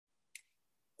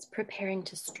It's preparing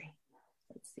to stream.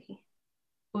 Let's see.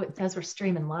 Oh, it says we're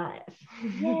streaming live.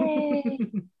 Yay.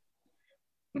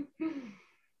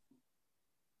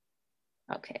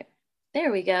 Okay,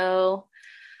 there we go.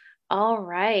 All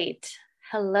right.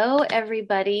 Hello,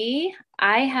 everybody.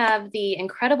 I have the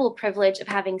incredible privilege of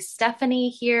having Stephanie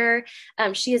here.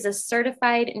 She is a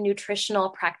certified nutritional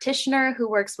practitioner who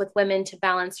works with women to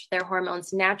balance their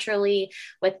hormones naturally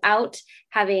without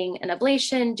having an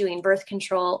ablation, doing birth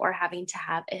control, or having to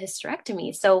have a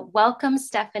hysterectomy. So welcome,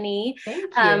 Stephanie.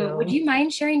 Thank you. Would you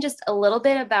mind sharing just a little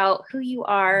bit about who you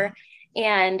are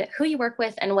and who you work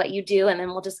with and what you do? And then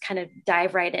we'll just kind of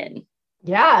dive right in.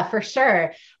 Yeah, for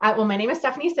sure. Well, my name is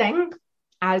Stephanie Singh.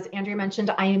 As Andrea mentioned,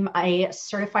 I'm a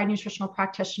certified nutritional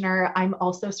practitioner. I'm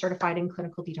also certified in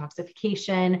clinical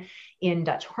detoxification, in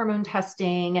Dutch hormone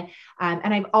testing.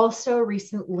 And I've also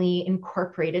recently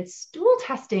incorporated stool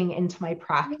testing into my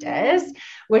practice,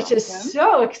 which is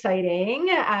so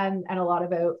exciting. And a lot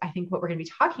about, I think, what we're going to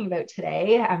be talking about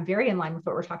today. I'm very in line with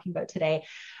what we're talking about today.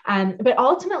 But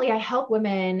ultimately, I help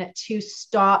women to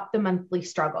stop the monthly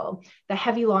struggle, the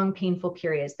heavy, long, painful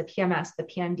periods, the PMS, the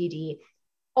PMDD,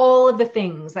 all of the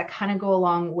things that kind of go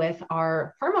along with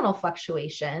our hormonal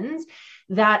fluctuations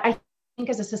that I think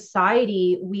as a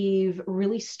society, we've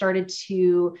really started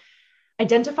to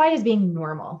identify as being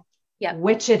normal,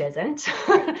 which it isn't.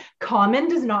 Common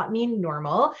does not mean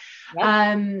normal. Yep.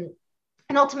 And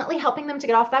ultimately helping them to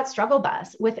get off that struggle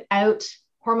bus without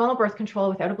hormonal birth control,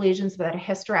 without ablations, without a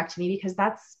hysterectomy, because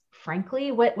that's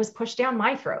frankly what was pushed down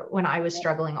my throat when I was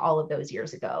struggling all of those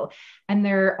years ago. And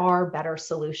there are better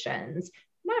solutions,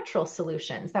 natural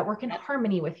solutions that work in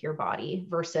harmony with your body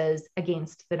versus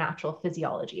against the natural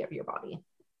physiology of your body.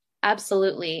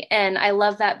 Absolutely. And I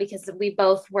love that because we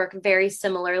both work very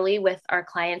similarly with our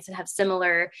clients and have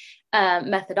similar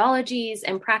methodologies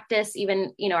and practice.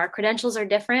 Even, our credentials are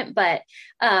different, but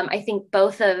I think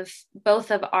both of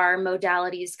our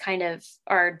modalities, kind of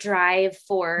our drive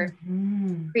for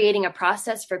creating a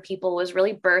process for people, was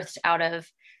really birthed out of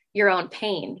your own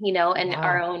pain, and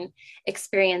our own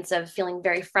experience of feeling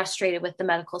very frustrated with the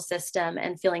medical system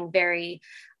and feeling very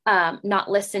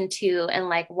not listened to, and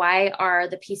like, why are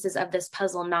the pieces of this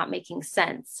puzzle not making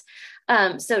sense?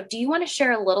 So do you want to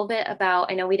share a little bit about,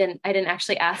 I didn't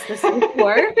actually ask this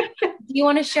before. Do you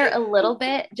want to share a little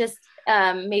bit, just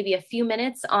maybe a few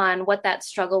minutes on what that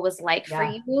struggle was like for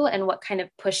you and what kind of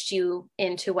pushed you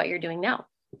into what you're doing now?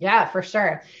 Yeah, for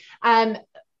sure.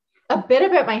 A bit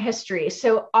about my history.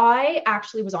 So I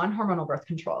actually was on hormonal birth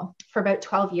control for about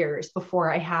 12 years before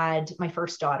I had my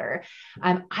first daughter.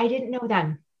 I didn't know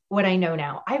then what I know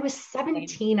now. I was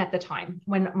 17 at the time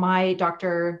when my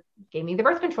doctor gave me the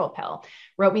birth control pill,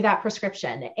 wrote me that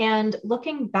prescription. And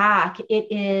looking back, it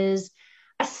is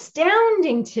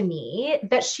astounding to me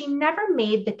that she never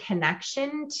made the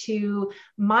connection to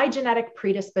my genetic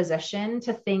predisposition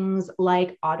to things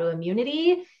like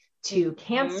autoimmunity, to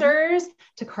cancers,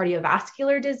 to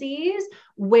cardiovascular disease,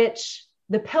 which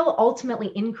the pill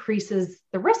ultimately increases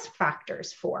the risk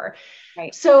factors for.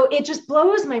 Right. So it just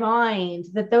blows my mind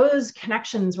that those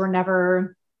connections were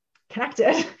never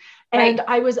connected. And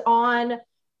I was on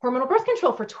hormonal birth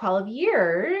control for 12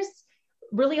 years,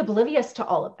 really oblivious to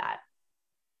all of that.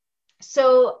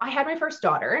 So I had my first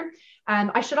daughter.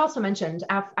 I should also mention,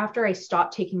 after I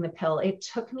stopped taking the pill, it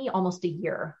took me almost a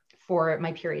year for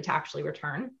my period to actually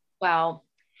return. Wow.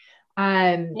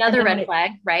 Another red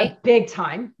flag, right? Big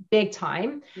time.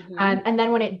 Mm-hmm. And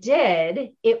then when it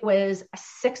did, it was a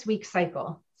 6-week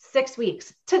cycle, 6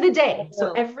 weeks to the day.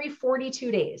 So every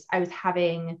 42 days I was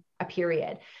having a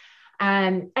period.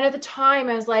 And at the time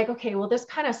I was like, okay, well, this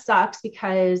kind of sucks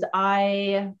because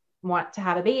I want to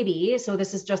have a baby. So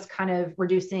this is just kind of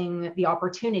reducing the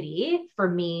opportunity for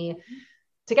me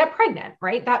to get pregnant,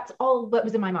 right? That's all that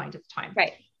was in my mind at the time.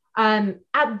 Right.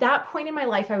 At that point in my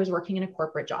life, I was working in a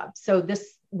corporate job. So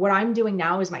what I'm doing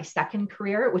now is my second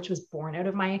career, which was born out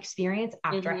of my experience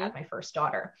after I had my first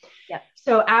daughter. Yeah.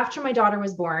 So after my daughter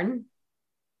was born,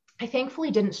 I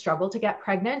thankfully didn't struggle to get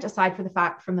pregnant, aside from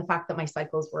the fact that my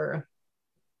cycles were,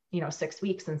 6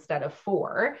 weeks instead of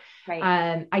 4.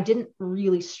 Right. I didn't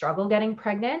really struggle getting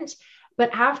pregnant,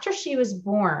 but after she was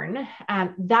born,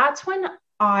 that's when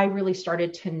I really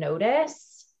started to notice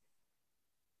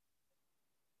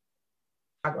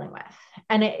struggling with.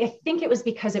 And I think it was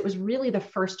because it was really the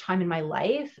first time in my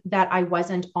life that I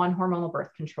wasn't on hormonal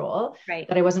birth control,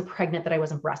 that I wasn't pregnant, that I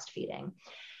wasn't breastfeeding.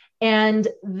 And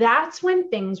that's when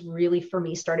things really for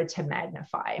me started to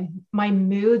magnify. My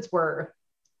moods were,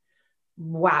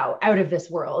 wow, out of this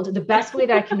world. The best way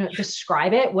that I can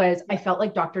describe it was I felt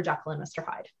like Dr. Jekyll and Mr.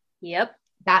 Hyde. Yep.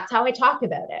 That's how I talk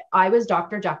about it. I was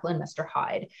Dr. Jekyll and Mr.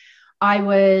 Hyde. I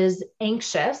was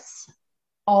anxious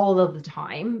all of the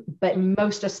time, but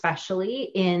most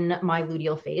especially in my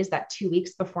luteal phase, that 2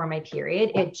 weeks before my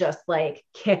period, it just like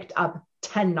kicked up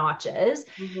 10 notches.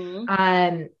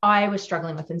 I was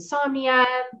struggling with insomnia.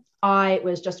 I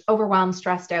was just overwhelmed,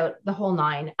 stressed out, the whole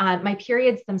nine. My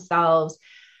periods themselves,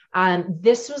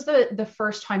 this was the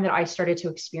first time that I started to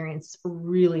experience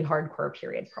really hardcore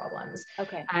period problems.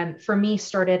 Okay. For me,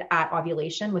 started at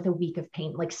ovulation with a week of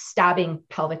pain, like stabbing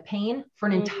pelvic pain for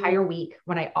an entire week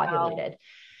when I ovulated. Wow.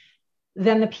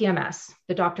 Then the PMS,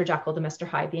 the Dr. Jekyll, the Mr.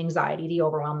 Hyde, the anxiety, the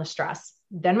overwhelm, the stress.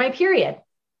 Then my period.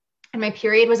 And my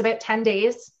period was about 10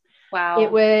 days. Wow. It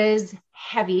was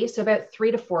heavy. So about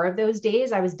 3 to 4 of those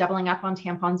days, I was doubling up on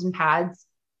tampons and pads,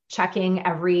 checking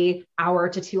every hour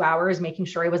to 2 hours, making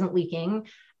sure I wasn't leaking.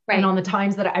 Right. And on the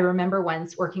times that I remember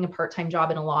once working a part-time job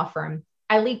in a law firm,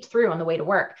 I leaked through on the way to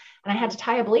work and I had to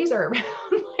tie a blazer around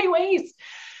my waist.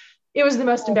 It was the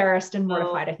most embarrassed and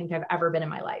mortified I think I've ever been in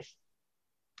my life.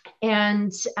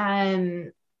 And so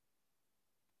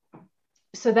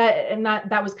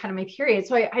that was kind of my period.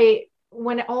 So I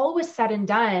when all was said and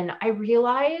done, I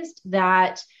realized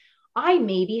that I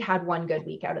maybe had one good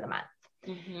week out of the month.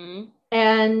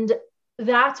 And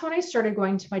that's when I started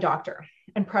going to my doctor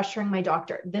and pressuring my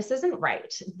doctor. This isn't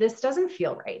right. This doesn't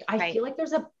feel right. I feel like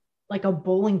there's a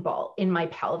bowling ball in my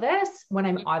pelvis when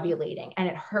I'm ovulating, and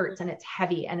it hurts and it's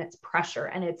heavy and it's pressure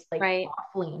and it's like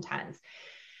awfully intense.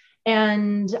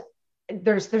 And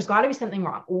there's got to be something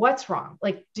wrong. What's wrong?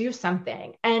 Like, do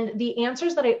something. And the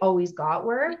answers that I always got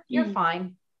were, you're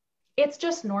fine. It's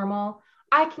just normal.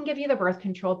 I can give you the birth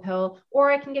control pill, or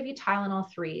I can give you Tylenol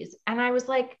 3s. And I was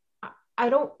like, I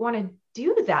don't want to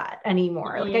do that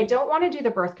anymore. Like, I don't want to do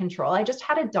the birth control. I just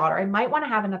had a daughter. I might want to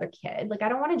have another kid. Like, I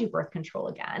don't want to do birth control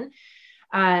again.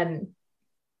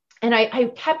 And I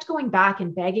kept going back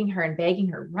and begging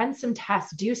her, run some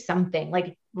tests, do something,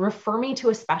 like refer me to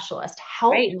a specialist,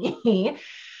 help me.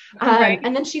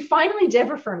 And then she finally did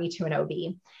refer me to an OB.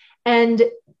 And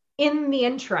in the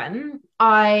interim,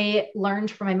 I learned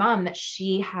from my mom that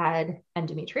she had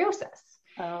endometriosis.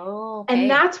 Oh, okay. And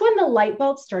that's when the light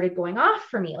bulb started going off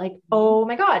for me. Like, oh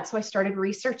my God. So I started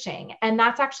researching, and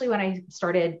that's actually when I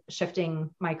started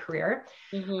shifting my career.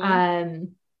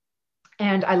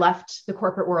 And I left the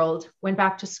corporate world, went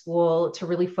back to school to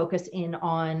really focus in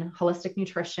on holistic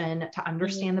nutrition, to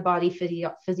understand the body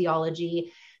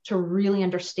physiology, to really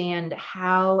understand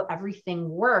how everything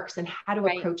works and how to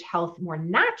approach health more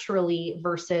naturally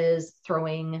versus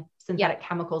throwing synthetic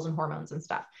chemicals and hormones and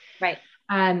stuff.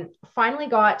 Finally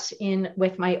got in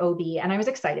with my OB, and I was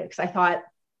excited because I thought,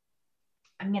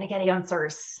 I'm going to get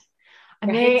answers.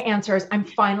 I'm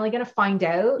finally going to find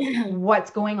out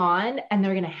what's going on, and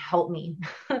they're going to help me.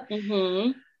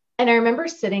 And I remember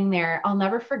sitting there, I'll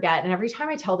never forget. And every time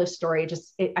I tell this story,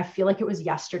 I feel like it was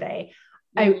yesterday.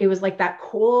 It was like that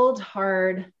cold,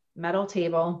 hard metal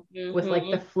table with like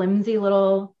the flimsy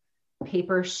little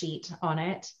paper sheet on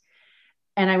it.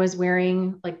 And I was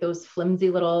wearing like those flimsy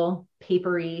little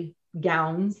papery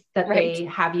gowns that they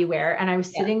have you wear. And I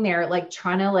was sitting there like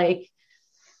trying to like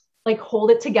hold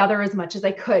it together as much as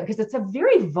I could, because it's a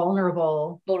very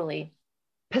vulnerable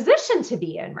position to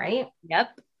be in. Right.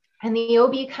 Yep. And the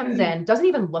OB comes in, doesn't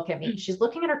even look at me. She's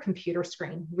looking at her computer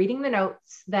screen, reading the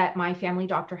notes that my family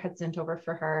doctor had sent over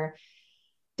for her.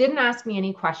 Didn't ask me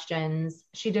any questions.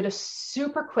 She did a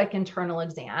super quick internal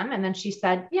exam. And then she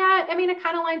said, yeah, I mean, it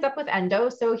kind of lines up with endo.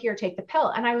 So here, take the pill.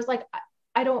 And I was like,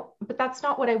 but that's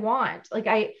not what I want. Like,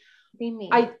 I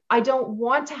don't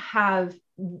want to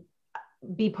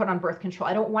be put on birth control.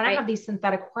 I don't want to have these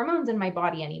synthetic hormones in my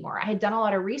body anymore. I had done a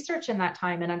lot of research in that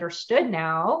time and understood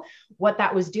now what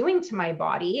that was doing to my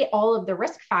body, all of the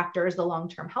risk factors, the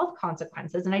long-term health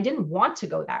consequences. And I didn't want to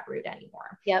go that route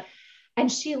anymore. Yep.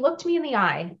 And she looked me in the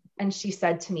eye and she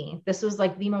said to me, this was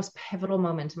like the most pivotal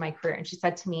moment in my career. And she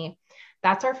said to me,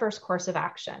 that's our first course of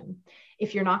action.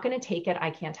 If you're not going to take it,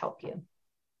 I can't help you.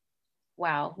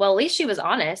 Wow. Well, at least she was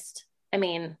honest. I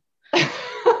mean,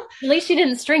 at least she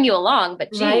didn't string you along, but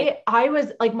I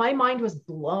was like, my mind was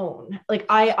blown. Like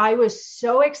I was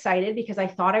so excited because I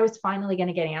thought I was finally going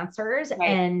to get answers,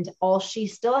 and all she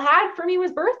still had for me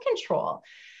was birth control.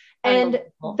 And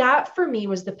that for me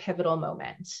was the pivotal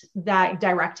moment that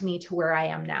directed me to where I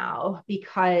am now,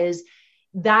 because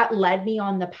that led me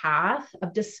on the path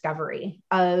of discovery,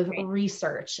 of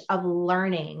research, of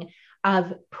learning,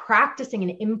 of practicing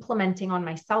and implementing on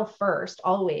myself first,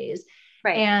 always.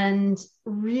 And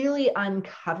really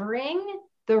uncovering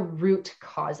the root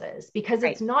causes, because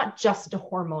it's not just a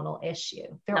hormonal issue.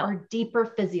 There are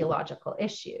deeper physiological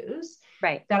issues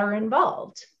that are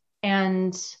involved.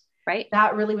 And Right.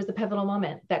 that really was the pivotal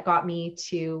moment that got me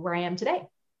to where I am today.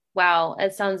 Wow.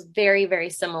 It sounds very, very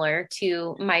similar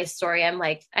to my story. I'm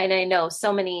like, and I know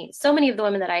so many of the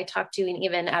women that I talked to, and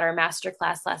even at our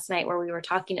masterclass last night where we were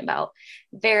talking about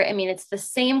I mean, it's the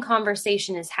same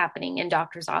conversation is happening in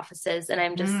doctors' offices. And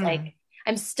I'm just like,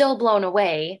 I'm still blown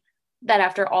away that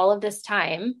after all of this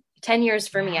time, 10 years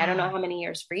for me, I don't know how many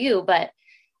years for you, but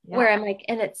where I'm like,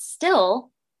 and it's still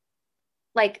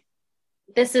like,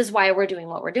 this is why we're doing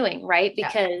what we're doing, right?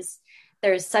 Because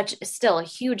there's still a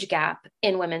huge gap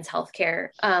in women's healthcare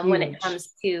when it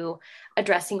comes to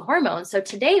addressing hormones. So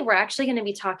today we're actually going to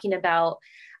be talking about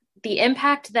the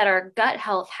impact that our gut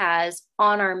health has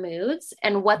on our moods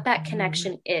and what that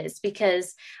connection is,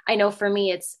 because I know for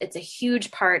me, it's a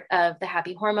huge part of the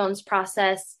happy hormones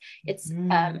process. It's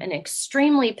an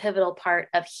extremely pivotal part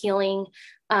of healing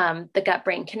the gut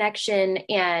brain connection.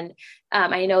 And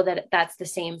I know that that's the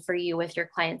same for you with your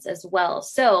clients as well.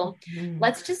 So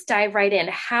let's just dive right in.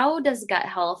 How does gut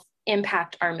health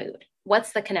impact our mood?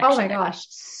 What's the connection? Oh my gosh,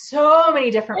 so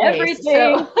many different ways.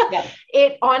 So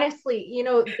it honestly,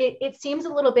 it seems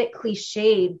a little bit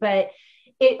cliched, but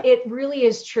it really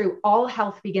is true. All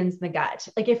health begins in the gut.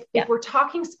 Like if we're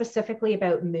talking specifically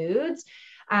about moods,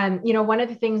 one of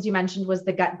the things you mentioned was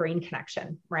the gut brain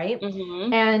connection, right?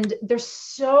 And there's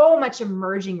so much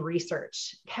emerging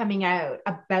research coming out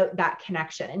about that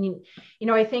connection.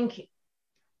 And, I think,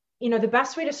 the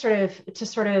best way to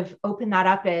sort of open that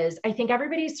up is I think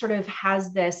everybody sort of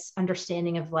has this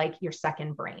understanding of like your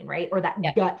second brain, right? Or that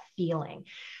gut feeling.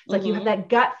 It's like you have that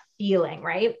gut feeling,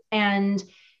 right? And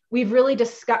we've really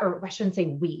discovered, or I shouldn't say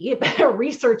we, but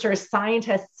researchers,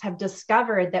 scientists have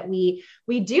discovered that we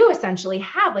do essentially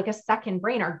have like a second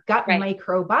brain. Our gut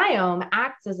microbiome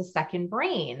acts as a second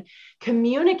brain,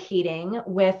 communicating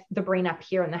with the brain up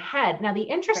here in the head. Now, the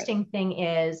interesting thing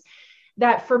is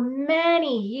that for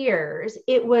many years,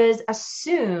 it was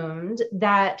assumed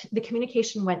that the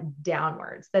communication went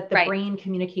downwards, that the brain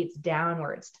communicates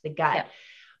downwards to the gut.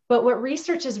 But what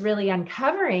research is really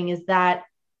uncovering is that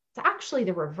it's actually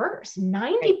the reverse.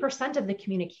 90% of the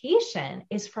communication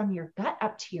is from your gut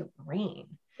up to your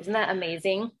brain. Isn't that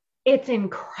amazing? It's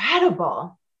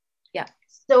incredible. Yeah.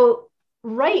 So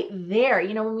right there,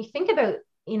 when we think about,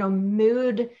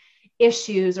 mood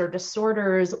issues or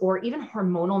disorders, or even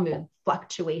hormonal mood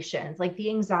fluctuations, like the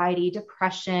anxiety,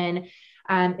 depression,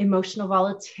 emotional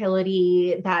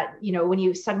volatility, that, when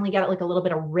you suddenly get like a little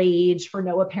bit of rage for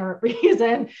no apparent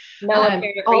reason.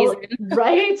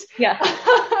 Right? Yeah.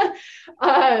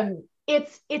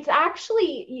 It's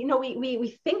actually,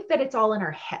 we think that it's all in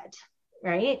our head,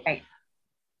 right? Right.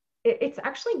 It's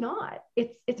actually not.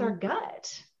 It's our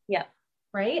gut. Yeah.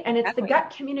 Right. And it's the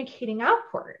gut communicating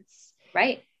outwards.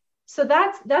 Right. So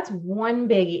that's one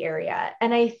big area.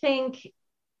 And I think,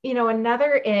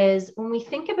 another is when we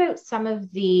think about some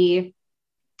of the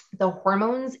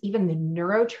hormones, even the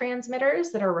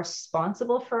neurotransmitters that are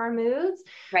responsible for our moods.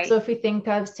 Right. So if we think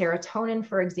of serotonin,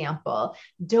 for example,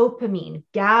 dopamine,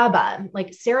 GABA,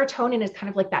 like serotonin is kind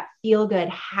of like that feel good,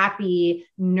 happy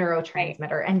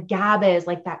neurotransmitter. And GABA is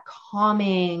like that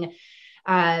calming,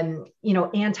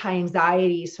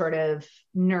 anti-anxiety sort of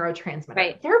neurotransmitter.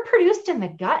 Right. They're produced in the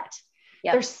gut.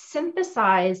 Yep. They're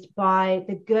synthesized by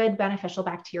the good beneficial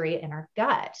bacteria in our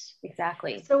gut.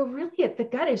 Exactly. So really the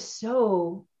gut is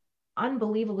so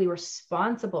unbelievably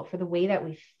responsible for the way that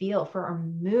we feel, for our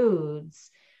moods,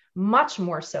 much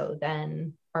more so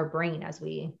than our brain, as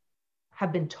we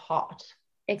have been taught.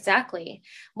 Exactly.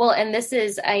 Well, and this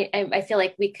is, I feel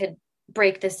like we could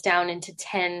break this down into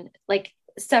 10 like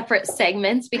separate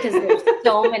segments, because there's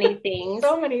so many things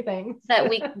that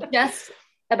we just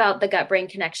about the gut brain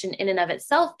connection in and of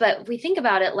itself. But we think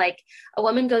about it like a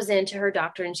woman goes into her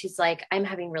doctor and she's like, I'm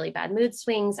having really bad mood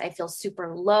swings. I feel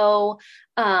super low.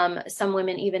 Some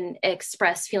women even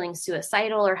express feeling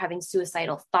suicidal or having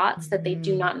suicidal thoughts that they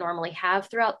do not normally have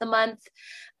throughout the month,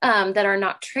 that are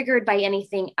not triggered by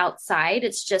anything outside.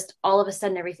 It's just all of a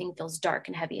sudden, everything feels dark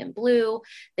and heavy and blue.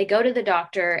 They go to the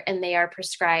doctor and they are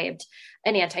prescribed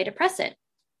an antidepressant.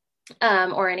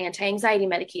 Or an anti-anxiety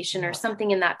medication or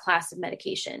something in that class of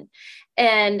medication.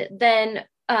 And then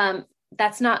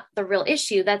that's not the real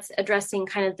issue. That's addressing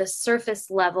kind of the surface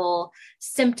level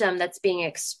symptom that's being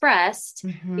expressed,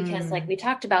 because like we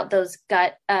talked about, those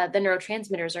gut, the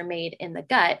neurotransmitters are made in the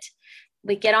gut.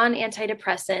 We get on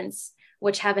antidepressants,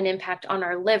 which have an impact on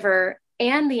our liver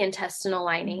and the intestinal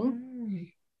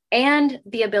lining. And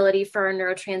the ability for our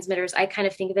neurotransmitters, I kind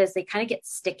of think of it as they kind of get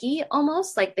sticky,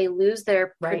 almost like they lose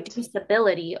their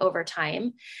producibility over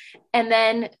time. And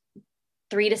then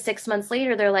 3 to 6 months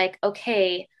later, they're like,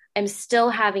 okay, I'm still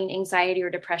having anxiety or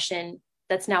depression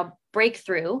that's now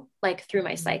breakthrough, like through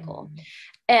my cycle.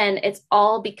 And it's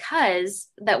all because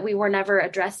that we were never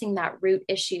addressing that root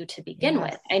issue to begin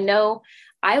with. I know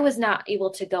I was not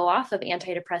able to go off of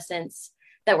antidepressants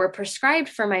that were prescribed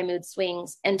for my mood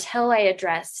swings until I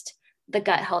addressed the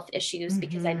gut health issues,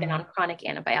 because I'd been on chronic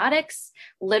antibiotics,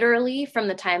 literally from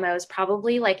the time I was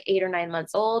probably like 8 or 9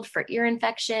 months old, for ear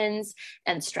infections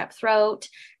and strep throat.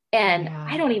 And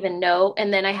I don't even know.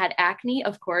 And then I had acne,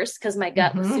 of course, because my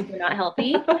gut was super not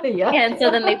healthy. And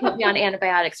so then they put me on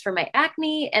antibiotics for my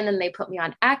acne. And then they put me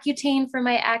on Accutane for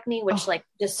my acne, which like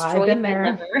destroyed my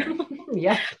liver.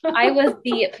 I was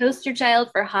the poster child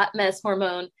for hot mess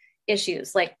hormone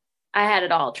issues. Like I had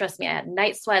it all. Trust me. I had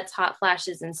night sweats, hot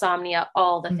flashes, insomnia,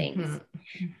 all the things.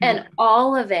 And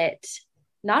all of it,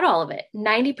 not all of it,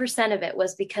 90% of it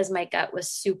was because my gut was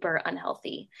super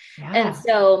unhealthy. And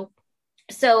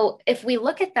so if we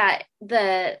look at that,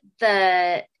 the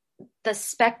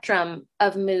spectrum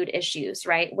of mood issues,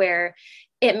 right, where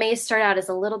it may start out as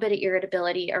a little bit of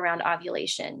irritability around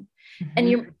ovulation, and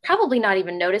you're probably not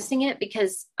even noticing it,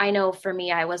 because I know for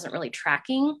me, I wasn't really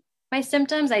tracking my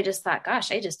symptoms. I just thought,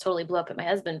 gosh, I just totally blew up at my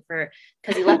husband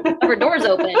because he left the cupboard doors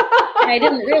open. And I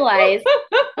didn't realize,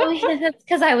 oh, yeah, that's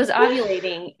because I was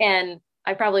ovulating. And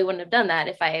I probably wouldn't have done that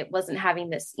if I wasn't having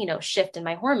this, shift in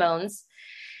my hormones.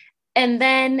 And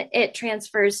then it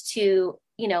transfers to,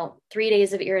 3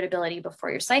 days of irritability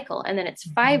before your cycle. And then it's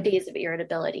 5 days of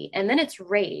irritability. And then it's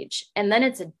rage. And then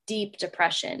it's a deep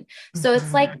depression. So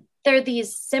it's like, there are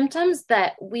these symptoms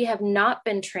that we have not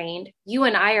been trained. You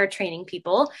and I are training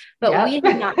people, but we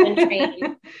have not been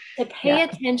trained to pay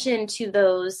attention to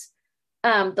those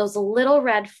little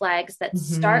red flags that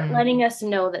start letting us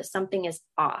know that something is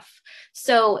off.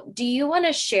 So do you want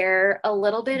to share a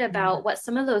little bit about what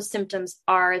some of those symptoms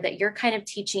are that you're kind of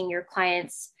teaching your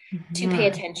clients to pay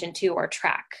attention to or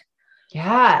track?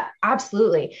 Yeah,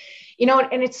 absolutely.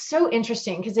 And it's so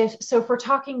interesting because if we're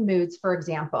talking moods, for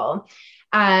example,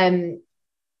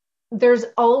 there's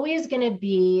always going to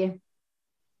be,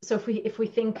 so if we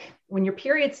think when your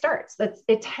period starts,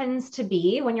 it tends to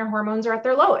be when your hormones are at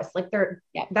their lowest, like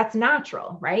that's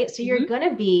natural, right? So you're going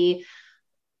to be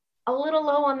a little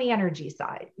low on the energy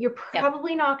side. You're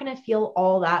probably not going to feel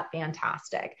all that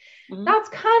fantastic. That's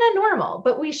kind of normal,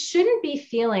 but we shouldn't be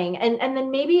feeling, and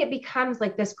then maybe it becomes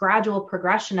like this gradual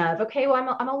progression of, okay,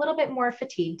 well, I'm a little bit more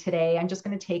fatigued today. I'm just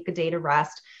going to take a day to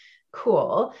rest.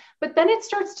 Cool. But then it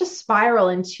starts to spiral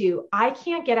into, I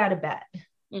can't get out of bed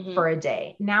for a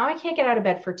day. Now I can't get out of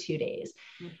bed for 2 days.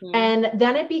 And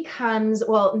then it becomes,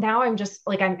 well, now I'm just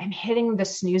like, I'm hitting the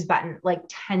snooze button like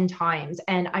 10 times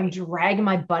and I'm dragging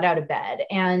my butt out of bed.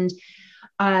 And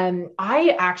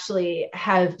I actually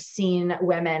have seen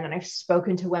women, and I've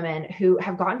spoken to women who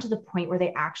have gotten to the point where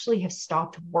they actually have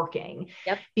stopped working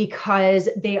because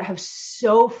they have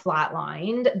so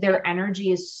flatlined. Their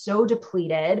energy is so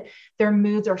depleted. Their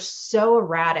moods are so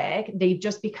erratic. They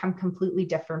just become completely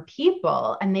different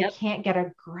people, and they can't get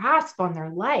a grasp on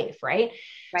their life. Right.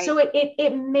 So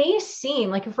it may seem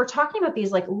like, if we're talking about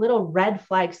these like little red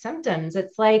flag symptoms,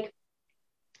 it's like,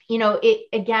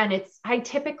 I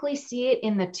typically see it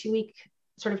in the 2-week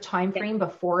sort of time frame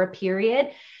before a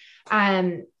period.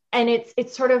 And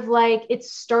it's sort of like, it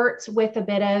starts with a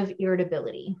bit of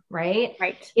irritability, right?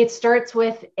 It starts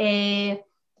with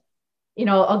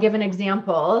I'll give an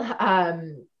example.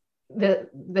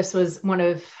 This was one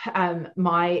of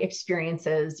my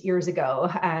experiences years ago.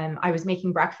 I was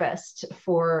making breakfast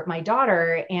for my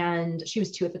daughter, and she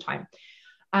was 2 at the time.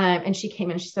 And she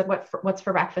came in, she said, what's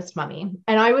for breakfast, mommy?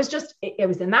 And I was just, it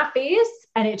was in that phase,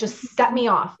 and it just set me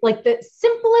off, like the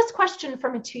simplest question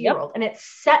from a 2-year-old. And it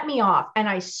set me off, and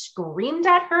I screamed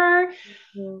at her.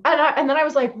 And then I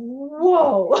was like,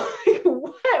 whoa,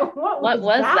 what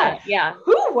was that? Yeah.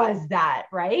 Who was that?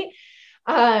 Right.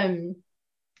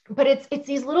 But it's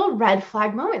these little red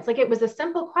flag moments. Like, it was a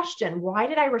simple question. Why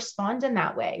did I respond in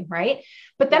that way? Right.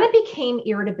 But then it became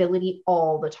irritability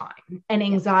all the time and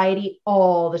anxiety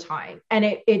all the time. And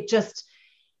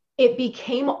it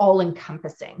became all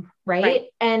encompassing. Right.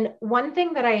 And one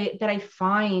thing that I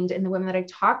find in the women that I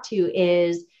talk to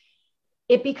is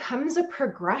it becomes a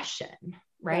progression,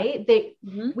 right?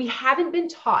 We haven't been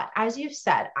taught, as you've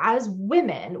said, as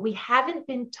women, we haven't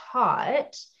been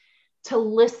taught to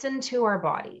listen to our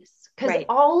bodies, because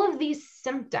all of these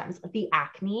symptoms, the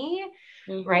acne,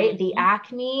 right? The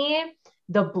acne,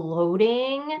 the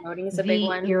bloating is a big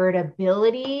one.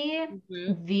 Irritability,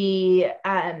 the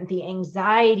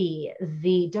anxiety,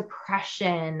 the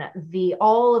depression,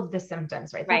 all of the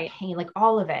symptoms, right? The pain, like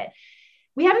all of it.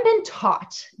 We haven't been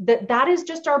taught that is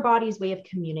just our body's way of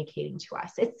communicating to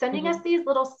us. It's sending us these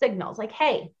little signals like,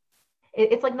 hey,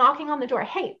 It's like knocking on the door.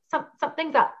 Hey,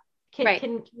 something's up. Right.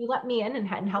 Can you let me in and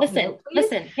help me Listen, out, please?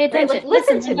 listen, pay Right? attention. Like,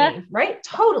 listen to Linda. me, right?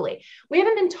 Totally. We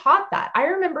haven't been taught that. I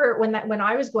remember when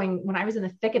I was in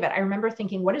the thick of it, I remember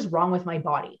thinking, what is wrong with my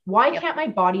body? Why Yep. can't my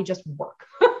body just work?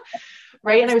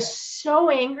 Right. And I 100%. was so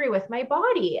angry with my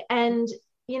body. And,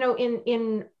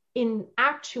 in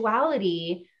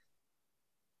actuality,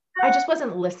 I just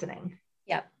wasn't listening.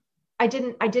 Yep. I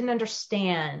didn't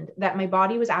understand that my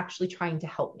body was actually trying to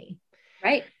help me.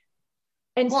 Right.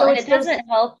 And Well, so and it's it those, doesn't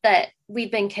help that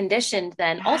we've been conditioned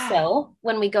then yeah. also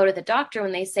when we go to the doctor,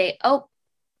 when they say, oh,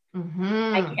 I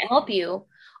Mm-hmm. can't help you,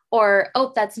 or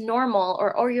oh, that's normal,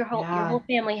 or your Yeah. whole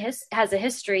family has a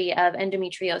history of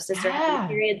endometriosis or heavy Yeah.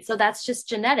 periods, so that's just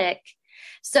genetic.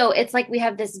 So it's like we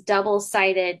have this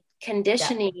double-sided Yeah.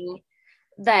 conditioning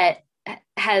that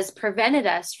has prevented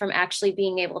us from actually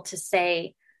being able to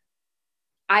say,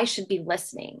 I should be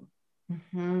listening to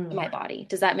Mm-hmm. my body.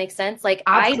 Does that make sense? Like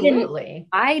Absolutely.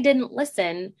 I didn't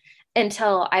listen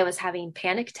until I was having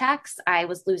panic attacks. I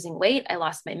was losing weight. I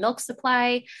lost my milk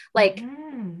supply, like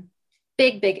Mm-hmm.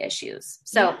 big issues.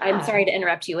 So I'm Yeah. sorry to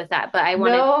interrupt you with that, but I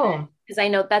wanted to, No, because I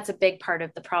know that's a big part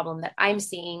of the problem that I'm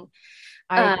seeing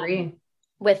I um, agree.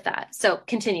 with that. So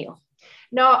continue.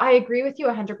 No, I agree with you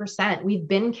 100%. We've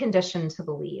been conditioned to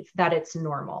believe that it's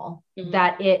normal, Mm-hmm.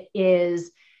 that it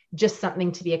is just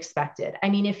something to be expected. I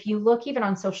mean, if you look even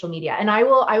on social media, and I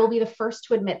will be the first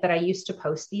to admit that I used to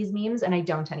post these memes and I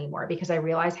don't anymore because I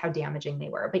realized how damaging they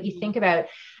were. But you think about,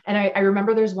 and I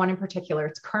remember there's one in particular,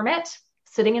 it's Kermit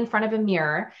sitting in front of a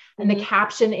mirror, and the Mm-hmm.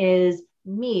 caption is,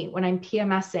 me when I'm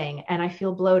PMSing and I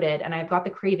feel bloated and I've got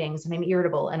the cravings and I'm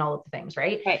irritable and all of the things,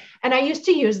 right? Right. And I used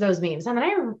to use those memes. And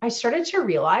then I started to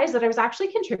realize that I was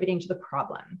actually contributing to the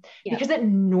problem Yep. because it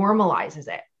normalizes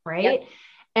it, right? Yep.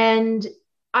 And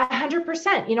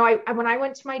 100%, when I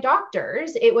went to my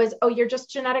doctors, it was, oh, you're just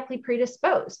genetically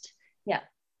predisposed. Yep.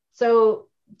 So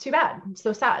too bad.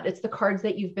 So sad. It's the cards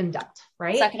that you've been dealt,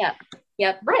 right? Suck it up.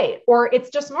 Yep. Right. Or it's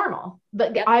just normal.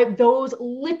 But Yep. those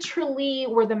literally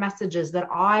were the messages that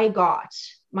I got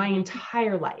my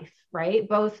entire life, right?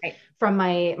 Both Right. from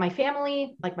my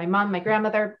family, like my mom, my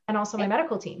grandmother, and also my Yep.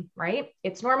 medical team, right?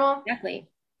 It's normal. Exactly.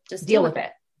 Just Deal with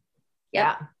it. Yep.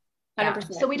 Yeah. Yeah.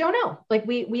 100%. So we don't know. Like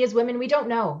we as women, we don't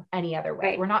know any other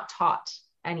way. Right. We're not taught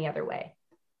any other way.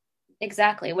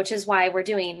 Exactly, which is why we're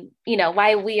doing,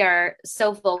 why we are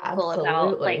so vocal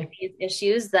about like Absolutely. these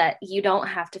issues, that you don't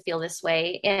have to feel this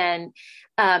way, and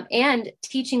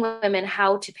teaching women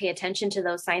how to pay attention to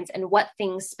those signs and what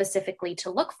things specifically to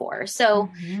look for.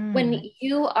 So when Mm-hmm.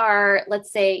 you are,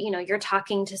 let's say, you're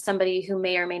talking to somebody who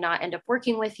may or may not end up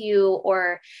working with you,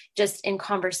 or just in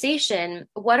conversation,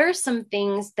 what are some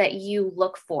things that you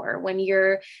look for when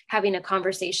you're having a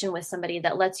conversation with somebody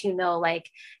that lets you know, like,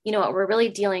 what, we're really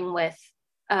dealing with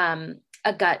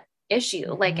a gut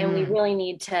issue, like, and we Mm-hmm. really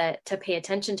need to pay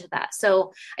attention to that.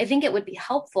 So I think it would be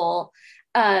helpful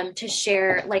to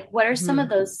share, like, what are some of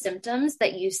Mm-hmm. those symptoms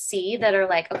that you see that are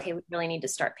like, okay, we really need to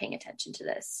start paying attention to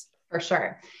this. For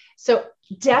sure. So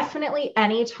definitely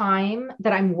any time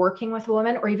that I'm working with a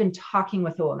woman or even talking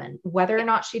with a woman, whether or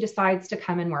not she decides to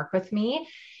come and work with me,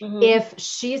 Mm-hmm. if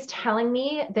she's telling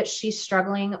me that she's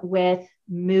struggling with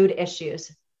mood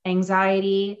issues,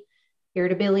 anxiety,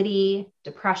 irritability,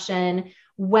 depression,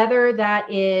 whether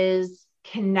that is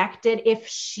connected, if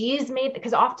she's made,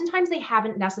 because oftentimes they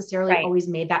haven't necessarily Right. always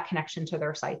made that connection to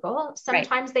their cycle. Right.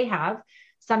 Sometimes they have,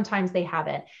 sometimes they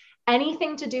haven't.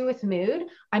 Anything to do with mood,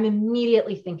 I'm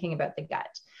immediately thinking about the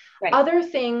gut. Right. Other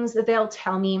things that they'll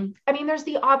tell me, I mean, there's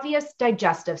the obvious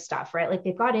digestive stuff, right? Like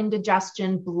they've got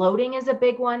indigestion, bloating is a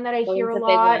big one that I hear a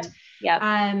lot.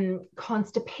 Yeah.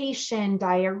 Constipation,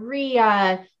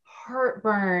 diarrhea,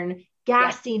 heartburn,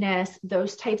 gassiness,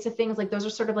 those types of things. Like those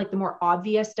are sort of like the more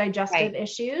obvious digestive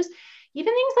issues.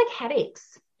 Even things like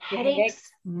headaches,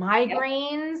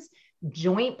 migraines,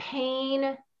 joint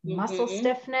pain, muscle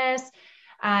stiffness.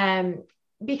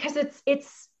 Because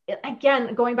it's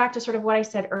again, going back to sort of what I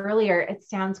said earlier, it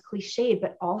sounds cliched,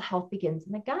 but all health begins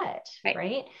in the gut,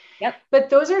 right? Yep. But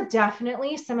those are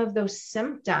definitely some of those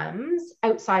symptoms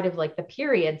outside of like the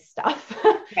period stuff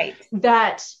Right.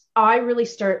 that I really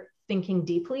start thinking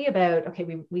deeply about. Okay,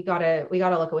 we gotta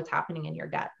look at what's happening in your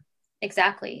gut.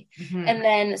 Exactly. Mm-hmm. And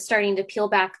then starting to peel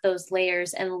back those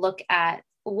layers and look at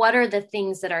what are the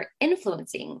things that are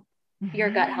influencing your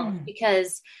gut health,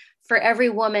 because for every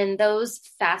woman, those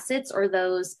facets or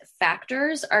those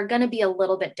factors are going to be a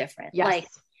little bit different. Yes.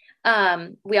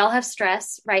 Like, we all have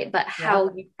stress, right? But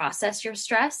how you process your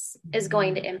stress is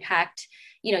going to impact,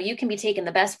 you can be taking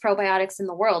the best probiotics in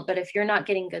the world, but if you're not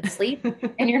getting good sleep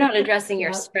and you're not addressing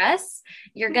your stress,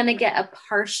 you're going to get a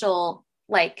partial,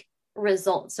 like,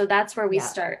 result. So that's where we Yeah.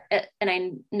 start. And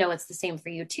I know it's the same for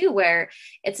you too, where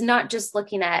it's not just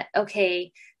looking at,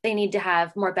 okay, they need to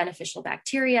have more beneficial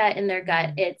bacteria in their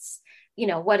gut. It's,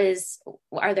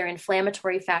 are there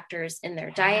inflammatory factors in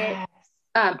their diet? Yes.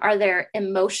 Are there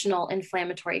emotional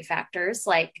inflammatory factors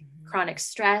like chronic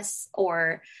stress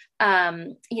or,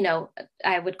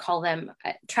 I would call them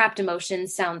trapped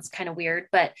emotions, sounds kind of weird,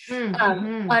 but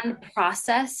unprocessed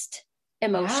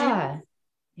emotions Yeah.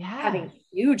 Yeah. having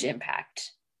huge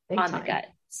impact Big on the time. gut.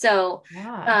 So,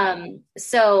 Yeah.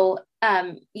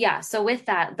 so with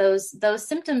that, those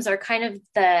symptoms are kind of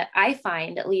I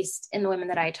find, at least in the women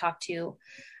that I talk to,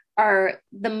 are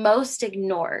the most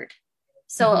ignored.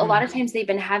 So a lot of times they've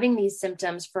been having these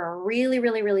symptoms for a really,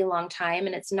 really, really long time.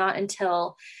 And it's not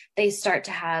until they start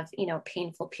to have,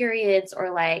 painful periods,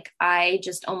 or like, I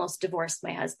just almost divorced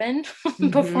my husband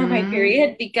before my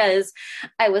period because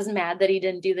I was mad that he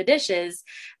didn't do the dishes,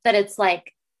 that it's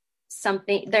like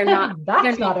something they're not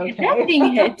Okay.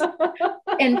 connecting it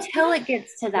until it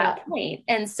gets to that point.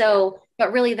 And so,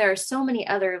 but really there are so many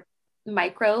other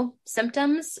micro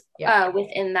symptoms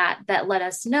within that let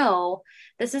us know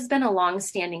this has been a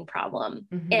long-standing problem.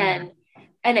 And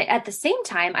at the same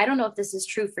time, I don't know if this is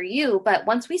true for you, but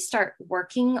once we start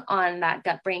working on that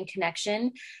gut brain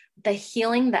connection, the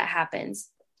healing that happens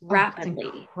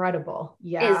rapidly, incredible,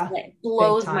 is like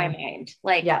blows my mind.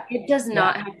 Like it does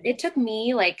not have, it took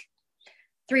me like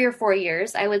 3 or 4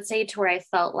 years, I would say, to where I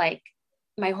felt like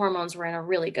my hormones were in a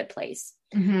really good place.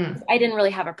 I didn't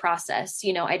really have a process,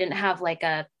 I didn't have like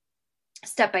a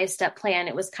step-by-step plan.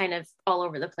 It was kind of all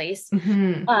over the place.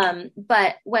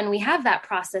 But when we have that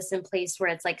process in place where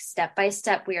it's like step by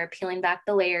step, we are peeling back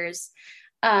the layers,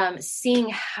 seeing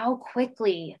how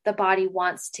quickly the body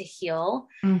wants to heal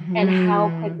and how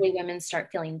quickly women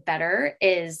start feeling better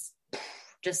is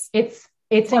just, it's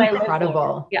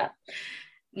incredible.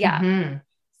 Yeah.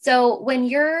 So when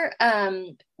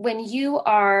you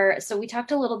are, so we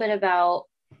talked a little bit about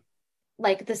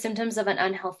like the symptoms of an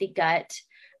unhealthy gut.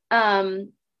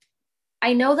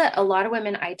 I know that a lot of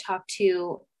women I talk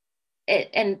to,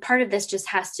 and part of this just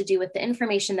has to do with the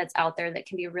information that's out there that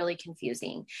can be really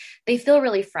confusing. They feel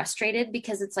really frustrated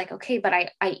because it's like, okay, but I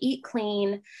eat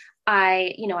clean.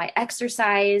 I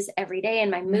exercise every day and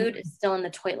my mood is still in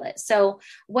the toilet. So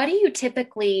what do you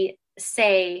typically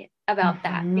say about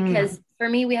that? Because for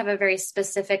me, we have a very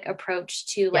specific approach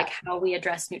to like how we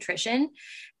address nutrition.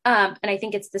 And I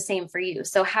think it's the same for you.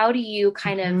 So how do you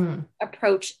kind of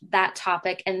approach that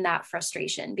topic and that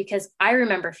frustration? Because I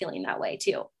remember feeling that way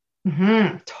too.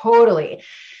 Totally.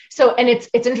 So, and it's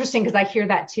interesting because I hear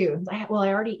that too. Well, I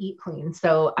already eat clean,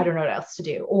 so I don't know what else to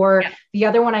do. Or the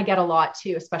other one I get a lot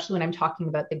too, especially when I'm talking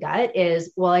about the gut,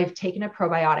 is, well, I've taken a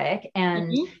probiotic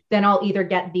and then I'll either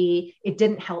get it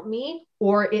didn't help me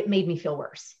or it made me feel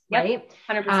worse. Right.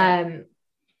 100%.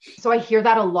 So I hear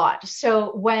that a lot.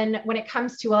 So when it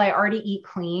comes to, well, I already eat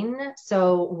clean,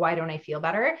 so why don't I feel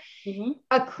better?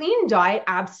 A clean diet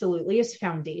absolutely is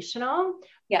foundational.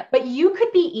 But you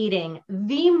could be eating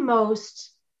the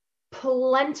most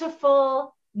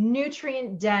plentiful,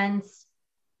 nutrient dense,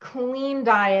 clean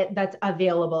diet that's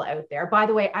available out there. By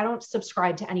the way, I don't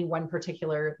subscribe to any one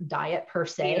particular diet per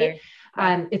se.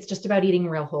 It's just about eating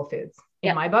real whole foods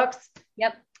in my books.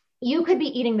 You could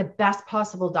be eating the best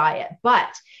possible diet,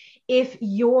 but if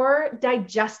your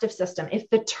digestive system, if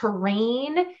the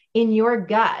terrain in your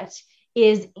gut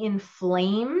is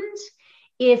inflamed,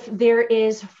 if there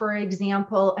is, for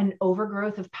example, an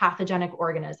overgrowth of pathogenic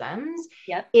organisms,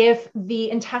 if the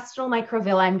intestinal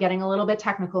microvilli, I'm getting a little bit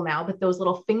technical now, but those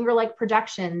little finger-like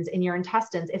projections in your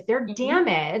intestines, if they're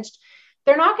damaged,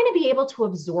 they're not going to be able to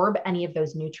absorb any of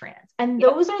those nutrients. And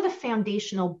those are the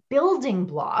foundational building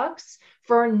blocks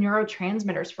for our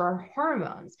neurotransmitters, for our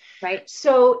hormones.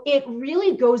 So it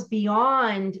really goes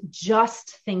beyond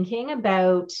just thinking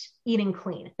about eating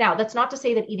clean. Now, that's not to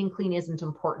say that eating clean isn't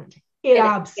important. It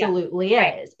absolutely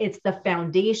is. It's the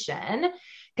foundation,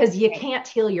 because you can't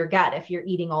heal your gut if you're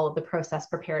eating all of the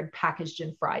processed, prepared, packaged,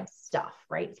 and fried stuff,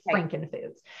 right?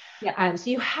 Frankenfoods. So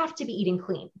you have to be eating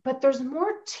clean, but there's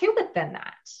more to it than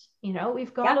that.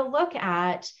 We've got to look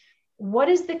at, what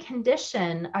is the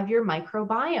condition of your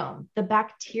microbiome, the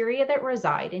bacteria that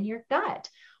reside in your gut?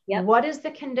 What is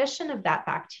the condition of that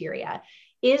bacteria?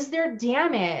 Is there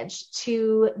damage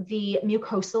to the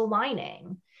mucosal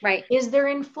lining? Is there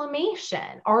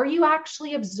inflammation? Are you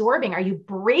actually absorbing? Are you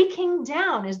breaking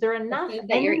down? Is there enough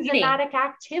enzymatic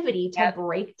activity to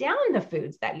break down the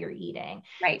foods that you're eating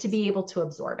to be able to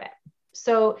absorb it?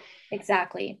 So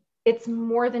it's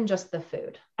more than just the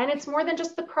food, and it's more than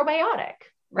just the probiotic,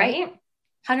 right?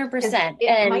 100%.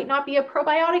 It might not be a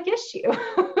probiotic issue.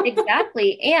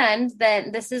 Exactly. And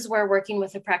then this is where working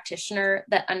with a practitioner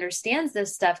that understands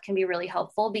this stuff can be really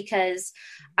helpful, because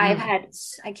I've had,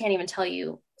 I can't even tell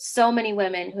you, so many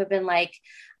women who have been like,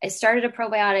 I started a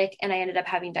probiotic and I ended up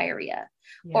having diarrhea,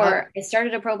 or I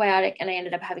started a probiotic and I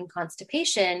ended up having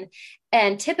constipation.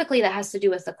 And typically that has to do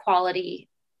with the quality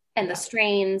and the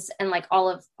strains and like all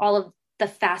of the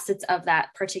facets of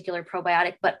that particular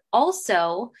probiotic, but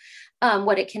also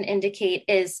what it can indicate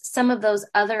is some of those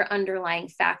other underlying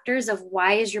factors of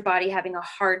why is your body having a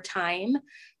hard time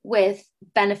with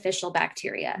beneficial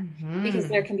bacteria, because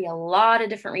there can be a lot of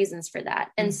different reasons for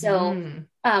that. And so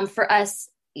for us,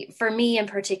 for me in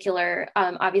particular,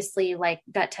 obviously like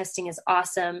gut testing is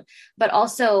awesome, but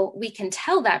also we can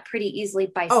tell that pretty easily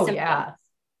by symptoms.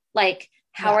 Like,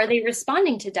 how are they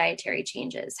responding to dietary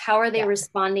changes? How are they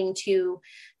responding to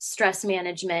stress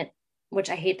management, which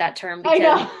I hate that term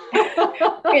because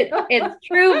it's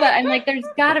true, but I'm like, there's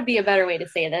gotta be a better way to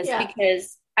say this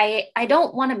because I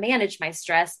don't want to manage my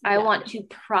stress. I want to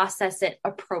process it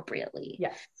appropriately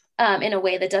in a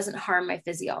way that doesn't harm my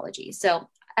physiology. So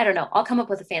I don't know. I'll come up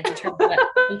with a fancy term at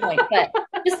some point, but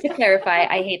just to clarify,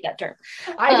 I hate that term.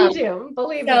 I do too,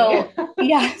 believe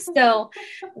me. So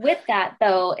with that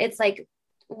though, it's like,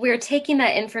 we're taking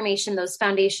that information, those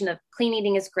foundation of clean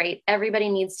eating is great. Everybody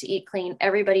needs to eat clean.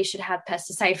 Everybody should have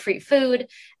pesticide-free food.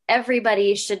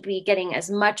 Everybody should be getting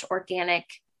as much organic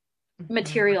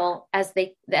material as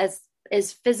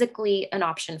is physically an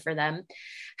option for them.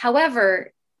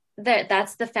 However,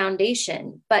 that's the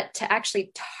foundation, but to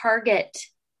actually target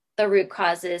the root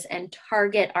causes and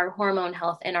target our hormone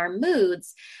health and our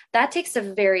moods, that takes a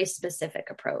very specific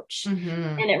approach.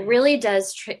 And it really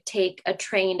does take a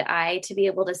trained eye to be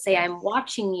able to say, I'm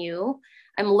watching you,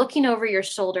 I'm looking over your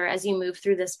shoulder as you move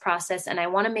through this process. And I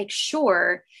want to make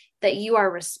sure that you are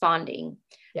responding,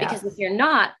 because if you're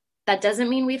not, that doesn't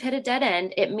mean we've hit a dead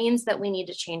end. It means that we need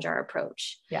to change our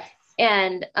approach.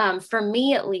 And for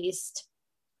me, at least,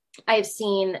 I've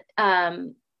seen,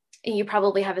 you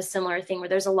probably have a similar thing where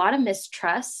there's a lot of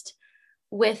mistrust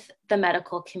with the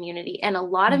medical community and a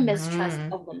lot of mistrust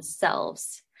of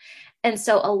themselves. And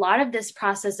so a lot of this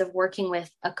process of working with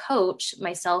a coach,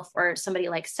 myself, or somebody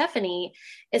like Stephanie,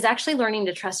 is actually learning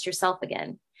to trust yourself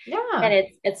again. And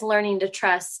it's learning to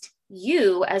trust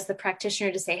you as the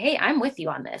practitioner to say, hey, I'm with you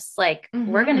on this. Like,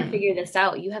 we're going to figure this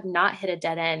out. You have not hit a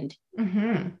dead end.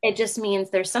 It just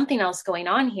means there's something else going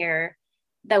on here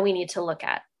that we need to look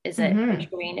at. Is it a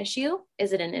terrain issue?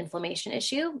 Is it an inflammation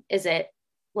issue? Is it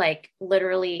like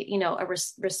literally, a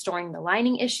restoring the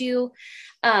lining issue?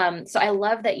 So I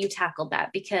love that you tackled that,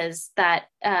 because that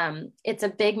it's a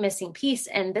big missing piece.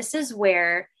 And this is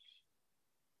where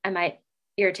I might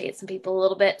irritate some people a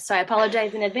little bit, so I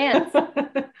apologize in advance.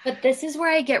 But this is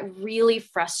where I get really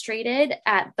frustrated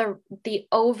at the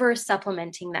over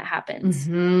supplementing that happens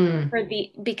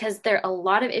because there are a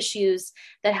lot of issues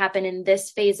that happen in this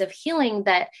phase of healing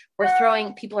that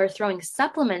people are throwing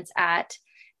supplements at,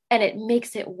 and it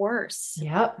makes it worse.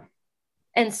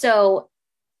 And so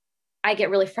I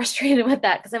get really frustrated with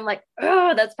that, because I'm like,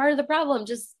 oh, that's part of the problem.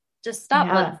 Just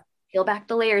stop. Let's peel back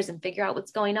the layers and figure out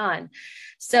what's going on.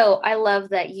 So I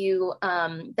love that you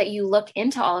look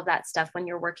into all of that stuff when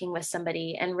you're working with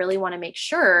somebody and really want to make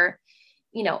sure,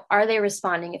 are they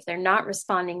responding? If they're not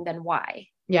responding, then why?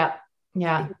 It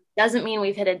doesn't mean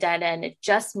we've hit a dead end. It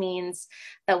just means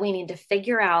that we need to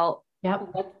figure out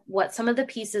what some of the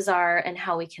pieces are and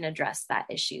how we can address that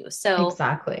issue. So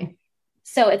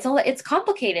so it's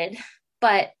complicated,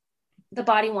 but the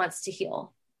body wants to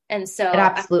heal. And so it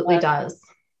absolutely does.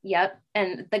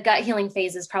 And the gut healing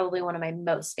phase is probably one of my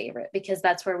most favorite, because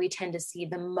that's where we tend to see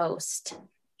the most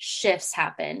shifts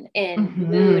happen in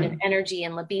mood and energy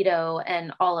and libido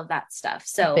and all of that stuff.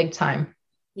 So big time.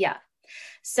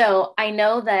 So I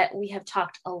know that we have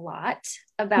talked a lot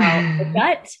about the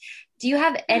gut. Do you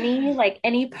have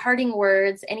any parting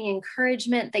words, any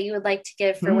encouragement that you would like to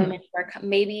give for women who are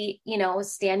maybe,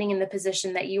 standing in the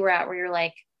position that you were at, where you're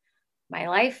like, my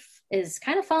life is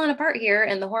kind of falling apart here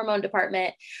in the hormone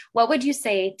department? What would you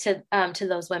say to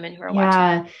those women who are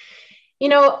watching?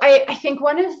 I think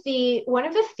one of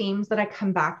the themes that I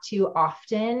come back to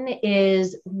often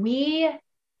is we,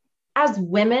 as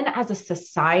women, as a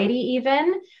society,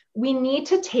 even, we need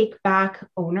to take back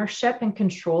ownership and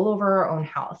control over our own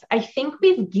health. I think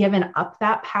we've given up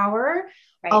that power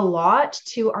a lot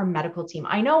to our medical team.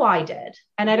 I know I did,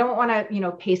 and I don't want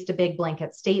to, paste a big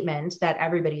blanket statement that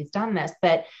everybody's done this,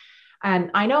 but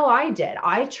And I know I did.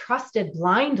 I trusted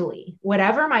blindly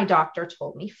whatever my doctor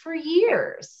told me for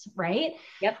years, right?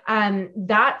 Yep.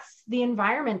 That's the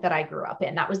environment that I grew up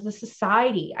in. That was the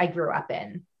society I grew up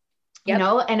in,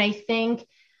 Yep. and I think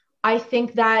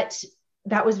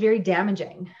that was very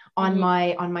damaging on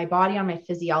my body, on my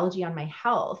physiology, on my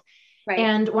health. Right.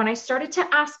 And when I started to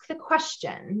ask the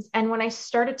questions and when I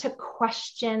started to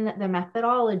question the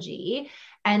methodology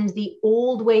and the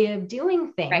old way of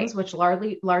doing things, Right. which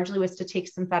largely was to take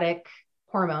synthetic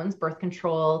hormones, birth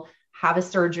control, have a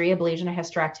surgery, ablation, a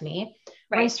hysterectomy,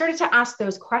 when I Right. started to ask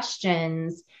those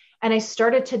questions and I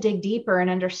started to dig deeper and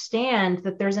understand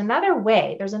that there's another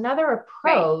way, there's another Right.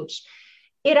 approach,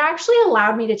 it actually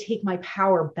allowed me to take my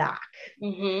power back.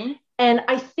 Mm-hmm. And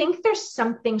I think there's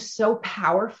something so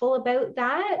powerful about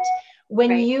that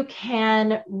when Right. you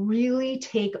can really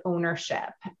take ownership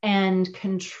and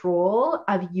control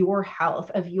of your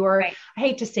health, of your, Right. I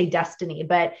hate to say destiny,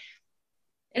 but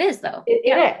It is though. it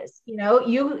Yeah. is,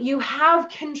 you have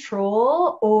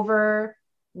control over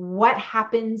what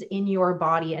happens in your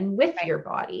body and with Right. your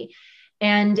body.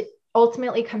 And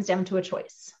ultimately comes down to a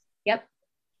choice. Yep.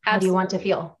 How do you want to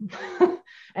Absolutely. feel?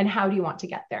 And how do you want to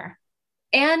get there?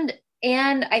 And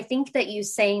I think that you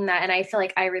saying that, and I feel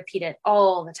like I repeat it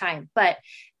all the time, but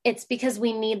it's because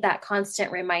we need that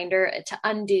constant reminder to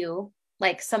undo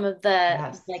like some of the,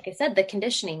 Yes. like I said, the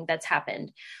conditioning that's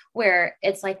happened, where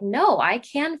it's like, no, I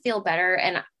can feel better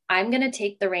and I'm going to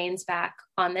take the reins back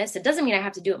on this. It doesn't mean I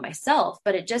have to do it myself,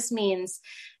 but it just means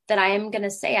that I am going to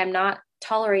say, I'm not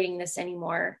tolerating this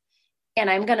anymore and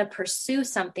I'm going to pursue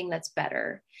something that's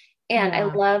better. And I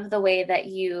Yeah. love the way that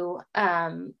you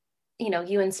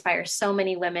inspire so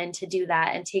many women to do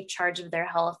that and take charge of their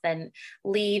health and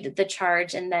lead the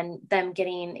charge, and then them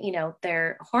getting,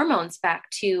 their hormones back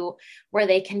to where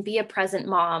they can be a present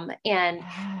mom and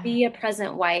be a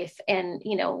present wife and,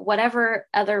 whatever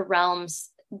other realms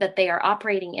that they are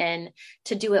operating in,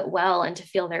 to do it well and to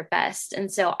feel their best. And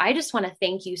so I just want to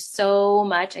thank you so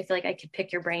much. I feel like I could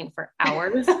pick your brain for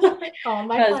hours. Oh,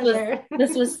 my Because pleasure.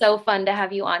 this was so fun to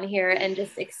have you on here and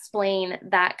just explain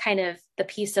that kind of the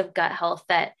piece of gut health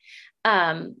that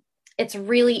it's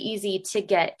really easy to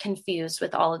get confused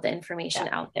with all of the information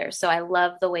Yeah. out there. So I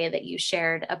love the way that you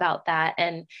shared about that.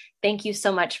 And thank you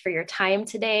so much for your time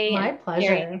today My and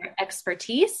sharing pleasure. your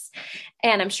expertise.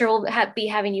 And I'm sure we'll be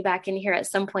having you back in here at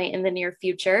some point in the near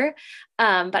future.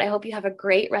 But I hope you have a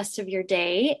great rest of your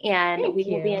day and we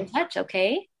Thank will be in you. touch.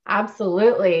 Okay.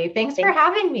 Absolutely. Thanks for Thank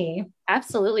having me.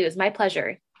 Absolutely. It was my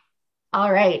pleasure.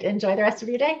 All right. Enjoy the rest of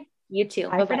your day. You too.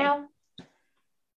 Bye Bye for bye. now.